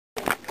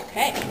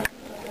Okay.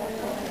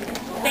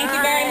 Thank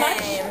you very much.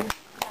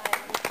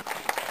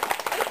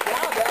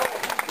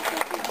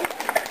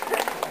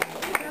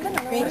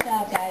 Great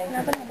job, guys.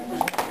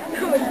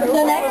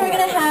 So next we're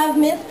going to have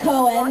Miss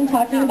Cohen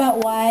talking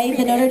about why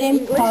the Notre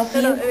Dame policy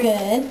is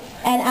good.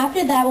 And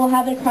after that we'll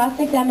have a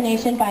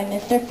cross-examination by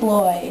Mr.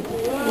 Floyd.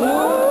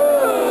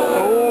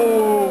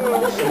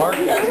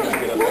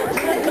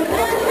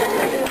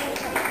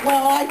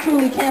 Well, I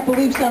truly can't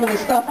believe some of the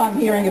stuff I'm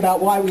hearing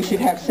about why we should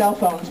have cell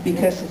phones,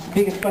 because it's the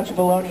biggest bunch of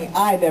baloney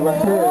I've ever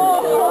heard.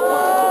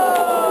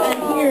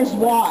 And here's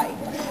why.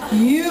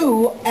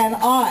 You and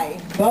I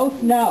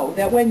both know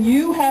that when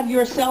you have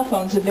your cell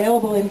phones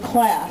available in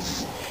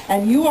class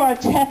and you are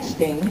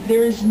texting,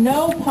 there is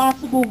no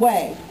possible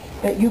way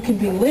that you can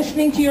be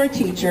listening to your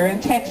teacher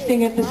and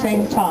texting at the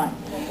same time.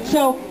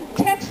 So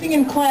texting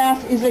in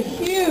class is a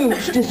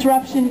huge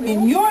disruption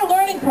in your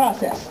learning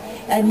process.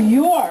 And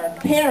your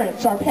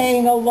parents are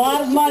paying a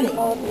lot of money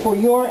for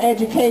your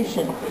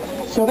education.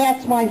 So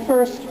that's my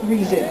first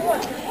reason.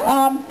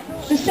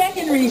 The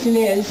second reason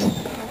is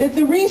that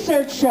the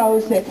research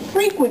shows that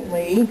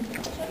frequently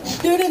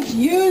students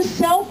use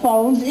cell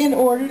phones in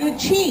order to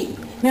cheat.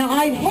 Now,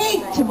 I'd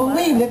hate to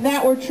believe that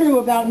that were true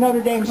about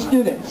Notre Dame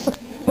students,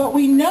 but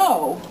we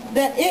know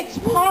that it's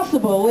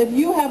possible if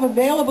you have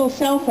available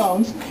cell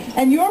phones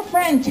and your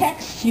friend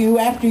texts you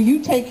after you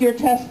take your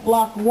test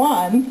block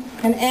 1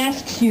 and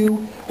asks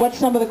you what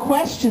some of the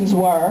questions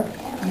were,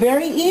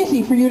 very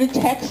easy for you to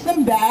text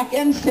them back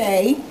and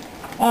say,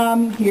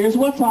 here's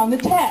what's on the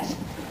test.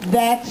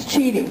 That's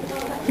cheating.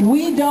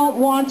 We don't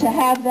want to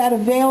have that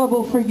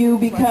available for you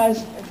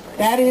because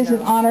that is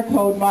an honor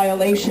code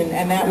violation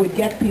and that would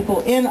get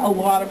people in a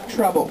lot of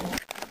trouble.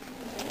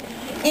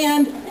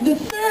 And the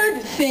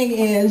third thing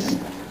is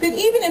that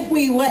even if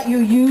we let you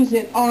use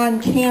it on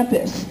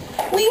campus,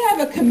 we have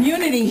a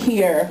community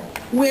here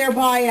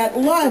whereby at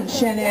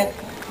lunch and at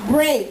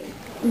break,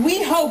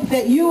 we hope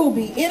that you will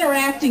be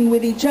interacting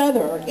with each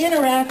other or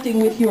interacting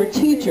with your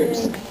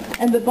teachers.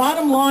 And the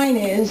bottom line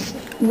is,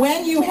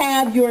 when you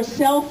have your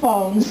cell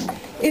phones,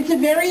 it's a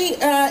very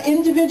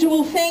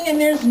individual thing and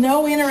there's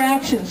no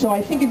interaction. So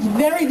I think it's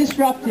very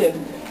disruptive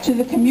to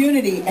the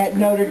community at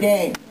Notre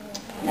Dame.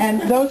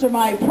 And those are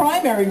my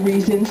primary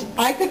reasons.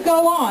 I could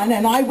go on,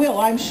 and I will,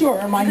 I'm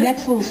sure, in my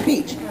next little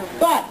speech.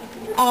 But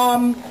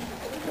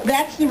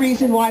that's the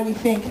reason why we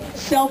think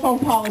cell phone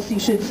policy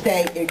should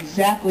stay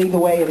exactly the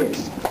way it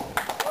is.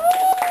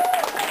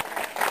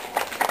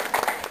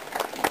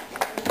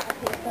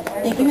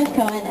 Thank you, Ms.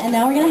 Cohen. And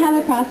now we're going to have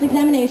a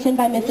cross-examination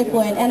by Mr.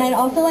 Floyd. And I'd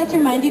also like to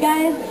remind you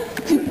guys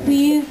to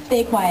please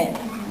stay quiet.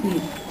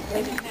 Please.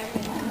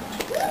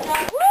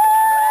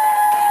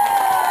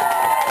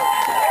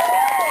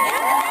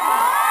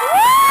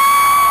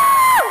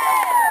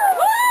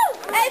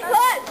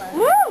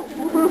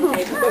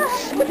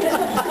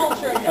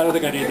 I don't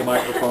think I need the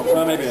microphone.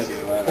 Well, maybe I do.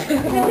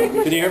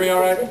 Can you hear me all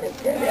right?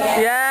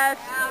 Yes.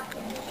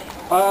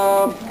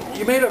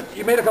 You made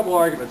a couple of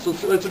arguments.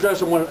 Let's address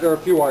them one, or a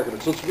few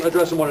arguments. Let's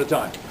address them one at a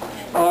time.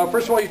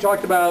 First of all, you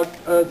talked about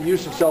the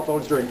use of cell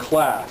phones during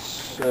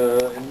class,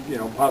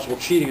 and possible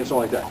cheating and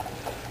something like that.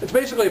 It's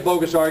basically a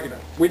bogus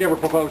argument. We never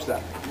proposed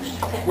that.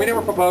 We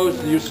never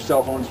proposed the use of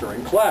cell phones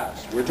during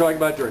class. We're talking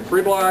about during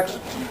free blocks,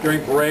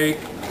 during break,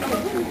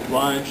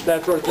 lunch,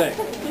 that sort of thing.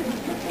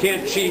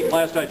 Can't cheat,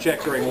 last I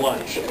checked, during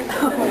lunch.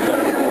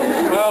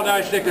 Well, now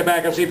I should take that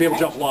back. I've seen people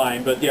jump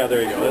line, but yeah,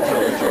 there you go. That's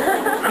totally true.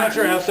 I'm not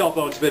sure how cell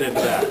phones fit into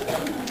that.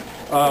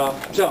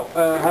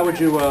 How would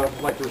you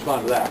like to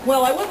respond to that?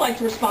 Well, I would like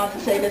to respond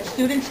and say that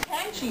students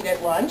can cheat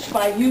at lunch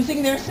by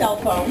using their cell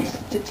phones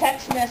to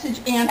text message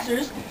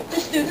answers to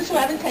students who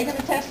haven't taken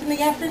the test in the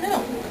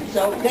afternoon.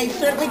 So they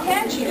certainly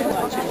can cheat at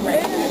lunch and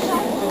break.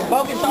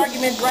 Bogus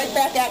argument right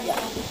back at you.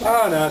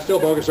 Oh, no, it's still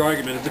a bogus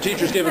argument. If the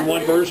teacher's given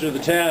one version of the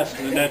test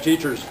and that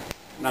teacher's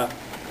not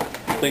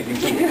thinking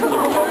something clear.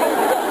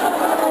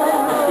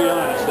 Let's be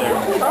honest there.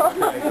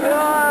 Okay.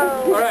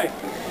 All right.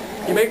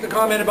 You make the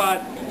comment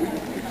about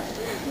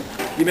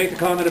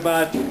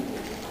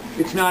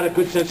it's not a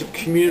good sense of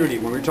community.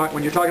 When you're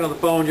talking on the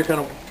phone, you're kind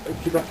of,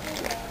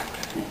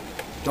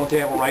 don't they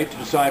have a right to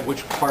decide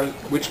which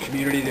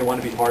community they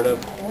want to be part of?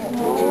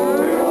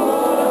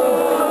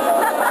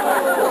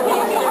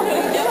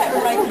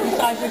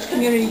 Which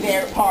community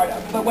they're part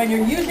of. But when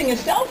you're using a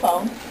cell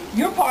phone,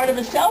 you're part of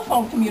a cell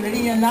phone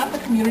community and not the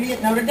community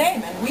at Notre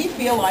Dame. And we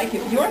feel like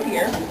if you're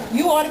here,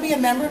 you ought to be a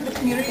member of the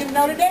community of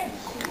Notre Dame.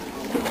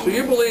 So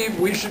you believe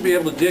we should be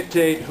able to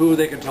dictate who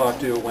they can talk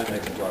to, when they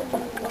can talk to?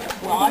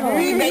 Well, I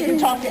believe they can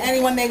talk to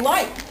anyone they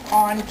like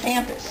on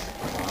campus.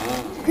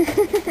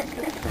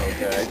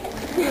 Okay.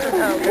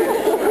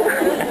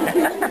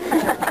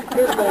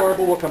 There's more,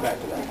 but we'll come back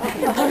to that.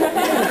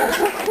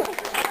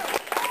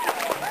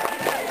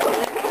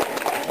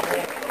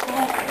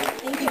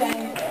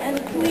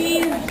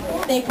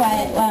 Stay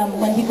quiet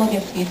when people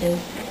give speeches.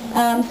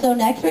 So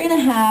next we're going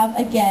to have,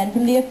 again,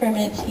 from the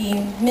affirmative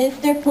team,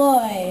 Mr.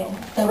 Floyd.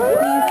 So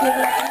please give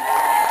it...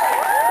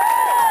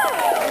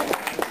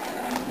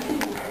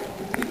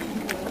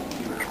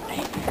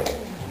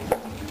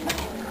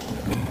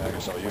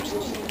 so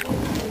useless.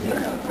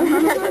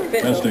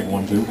 Testing,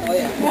 1, 2.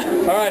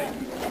 All right.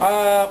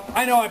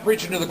 I know I'm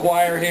preaching to the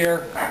choir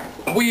here.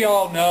 We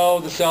all know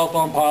the cell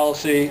phone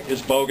policy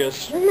is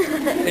bogus.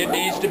 It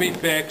needs to be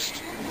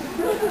fixed.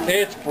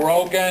 It's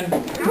broken.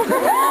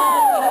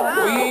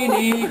 We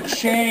need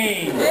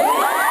change.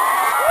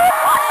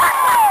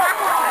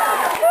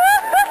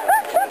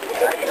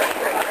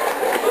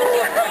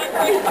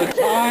 The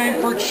time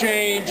for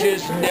change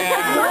is now.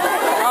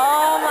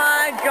 Oh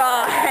my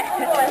God.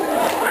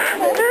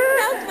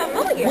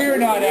 We're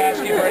not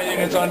asking for anything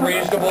that's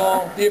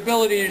unreasonable. The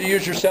ability to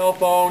use your cell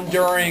phone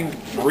during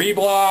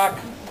reblock,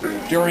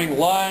 during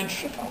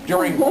lunch,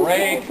 during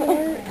break.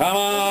 Come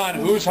on,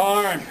 who's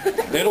harmed?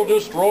 It'll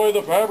destroy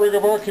the fabric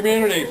of our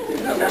community.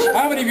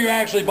 How many of you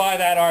actually buy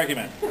that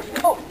argument?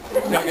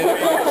 Okay, there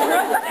you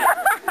go.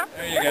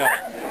 There you go.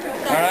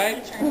 All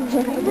right?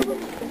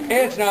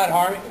 It's not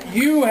harming.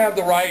 You have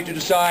the right to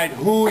decide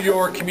who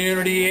your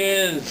community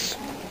is.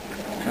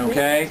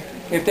 Okay?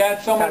 If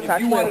that's someone, if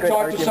you want to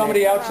talk to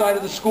somebody outside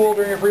of the school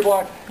during your free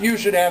block, you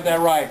should have that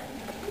right.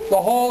 The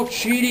whole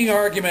cheating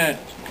argument,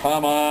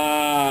 come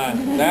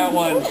on. That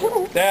one,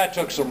 that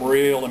took some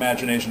real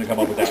imagination to come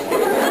up with that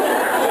one.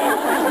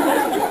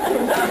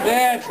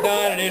 That's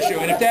not an issue.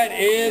 And if that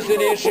is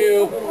an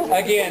issue,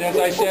 again, as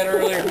I said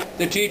earlier,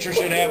 the teacher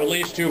should have at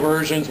least 2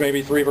 versions,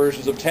 maybe 3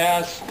 versions of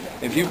tests.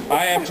 I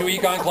have 2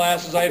 econ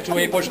classes, I have 2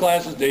 APUSH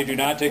classes, they do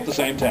not take the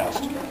same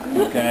test.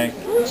 Okay?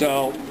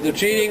 So the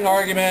cheating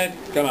argument,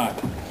 come on.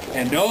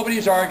 And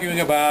nobody's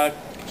arguing about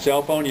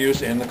cell phone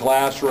use in the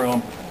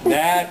classroom.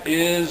 That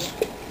is,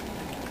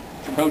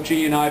 Coach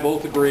E and I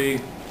both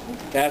agree,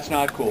 that's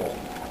not cool.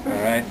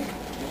 All right?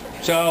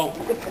 So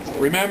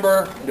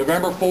remember,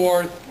 November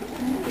 4th,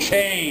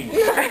 change.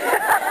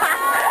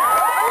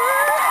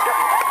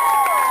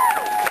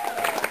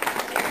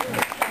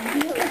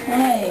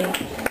 Okay.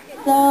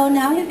 So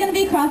now he's going to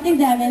be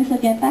cross-examined, so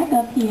get back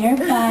up here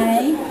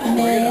by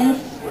Miss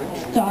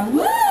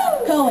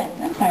Cohen.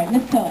 I'm sorry,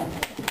 Miss Cohen.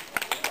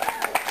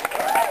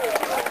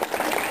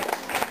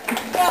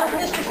 Well,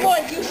 Mr.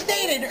 Floyd, you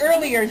stated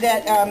earlier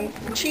that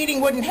cheating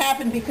wouldn't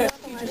happen because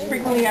teachers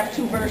frequently have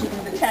 2 versions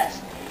of the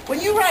test. When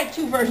you write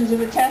 2 versions of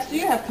the test, do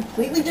you have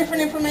completely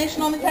different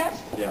information on the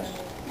test? Yes.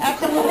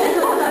 Absolutely.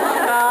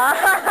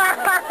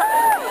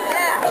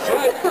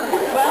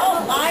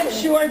 Well, I'm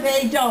sure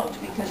they don't,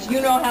 because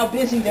you know how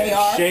busy they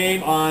are.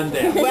 Shame on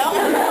them. Well,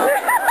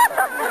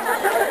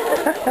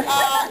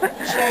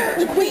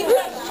 change. We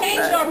just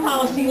changed our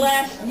policy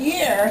last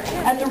year,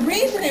 and the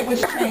reason it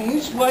was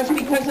changed was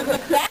because of the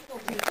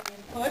faculty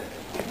input,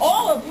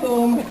 all of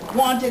whom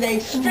wanted a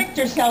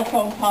stricter cell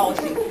phone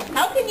policy.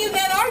 How can you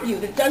then argue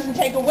that it doesn't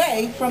take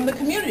away from the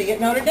community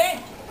at Notre Dame?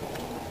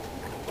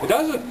 It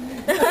doesn't.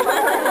 It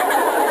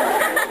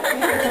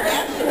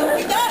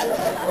absolutely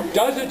does.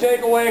 Does it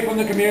take away from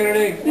the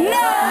community? No!